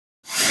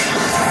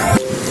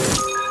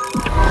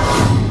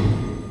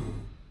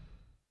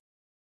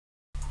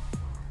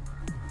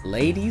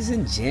Ladies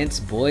and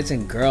gents, boys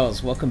and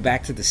girls, welcome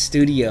back to the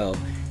studio.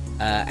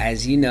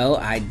 As you know,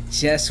 I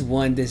just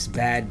won this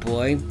bad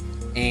boy,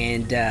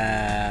 and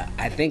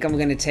I think I'm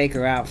gonna take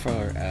her out for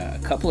a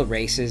couple of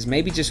races,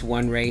 maybe just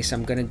one race.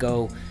 I'm gonna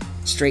go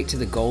straight to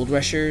the Gold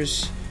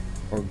Rushers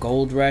or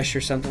Gold Rush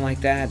or something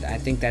like that. I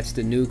think that's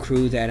the new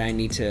crew that I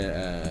need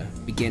to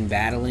begin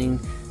battling.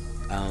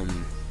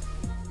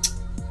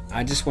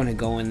 I just want to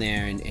go in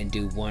there and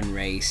do one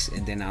race,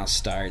 and then I'll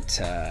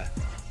start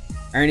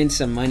earning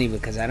some money,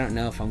 because I don't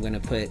know if I'm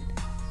gonna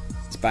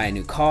let's buy a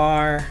new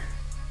car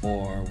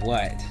or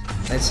what.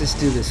 Let's just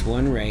do this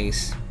one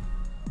race.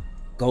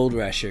 Gold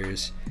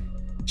Rushers.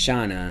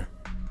 Shauna.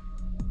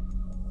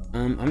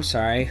 I'm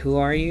sorry, who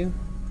are you?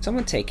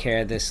 Someone take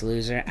care of this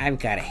loser. I've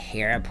got a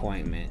hair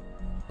appointment.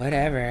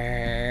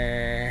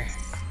 Whatever.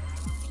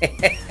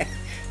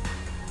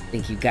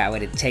 Think you got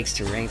what it takes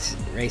to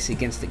race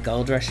against the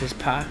Gold Rushers,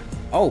 Pa?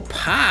 Oh,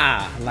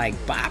 Pa! Like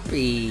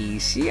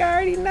Papi. She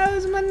already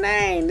knows my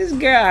name. This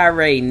girl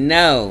already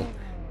know.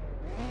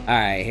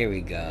 Alright, here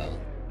we go.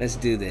 Let's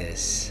do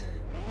this.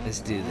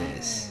 Let's do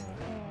this.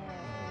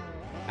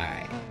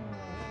 Alright.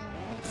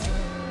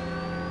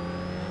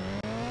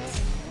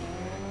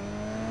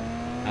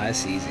 Oh,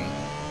 it's easy.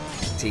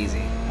 It's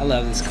easy. I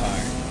love this car.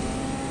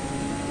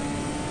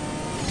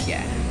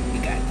 Yeah, we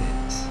got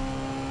this.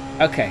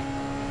 Okay.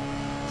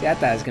 See, I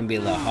thought it was gonna be a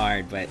little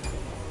hard, but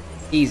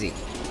easy.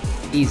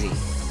 Easy.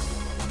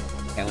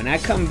 And when I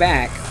come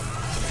back,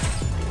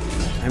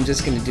 I'm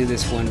just gonna do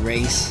this one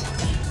race,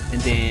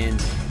 and then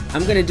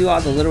I'm gonna do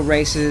all the little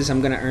races.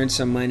 I'm gonna earn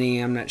some money.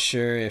 I'm not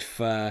sure if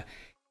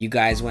you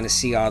guys want to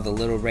see all the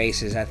little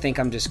races. I think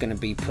I'm just gonna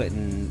be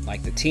putting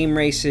like the team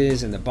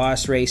races and the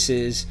boss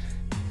races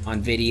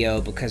on video,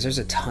 because there's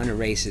a ton of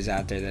races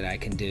out there that I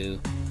can do.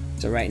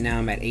 So right now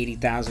I'm at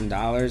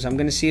 $80,000. I'm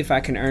gonna see if I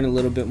can earn a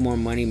little bit more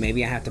money.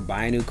 Maybe I have to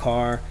buy a new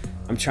car.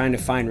 I'm trying to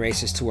find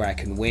races to where I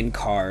can win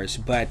cars.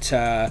 But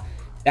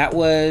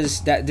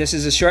this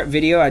is a short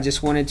video. I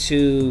just wanted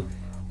to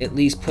at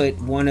least put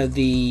one of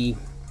the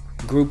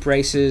group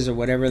races, or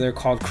whatever they're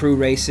called, crew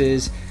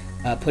races,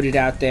 put it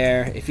out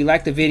there. If you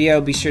like the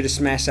video, be sure to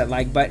smash that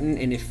like button,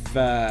 and if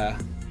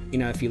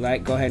if you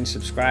like, go ahead and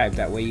subscribe.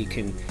 That way you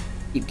can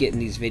keep getting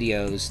these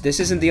videos. This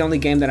isn't the only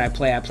game that I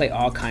play. I play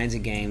all kinds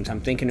of games.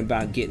 I'm thinking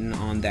about getting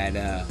on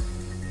that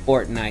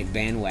Fortnite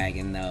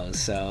bandwagon though,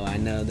 so I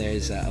know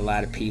there's a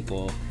lot of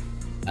people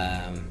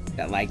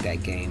that like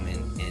that game,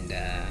 and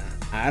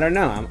I don't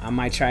know, I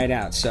might try it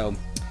out. So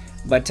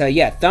but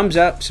yeah, thumbs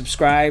up,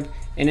 subscribe,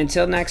 and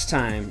until next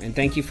time, and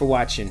thank you for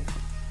watching.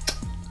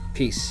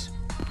 Peace.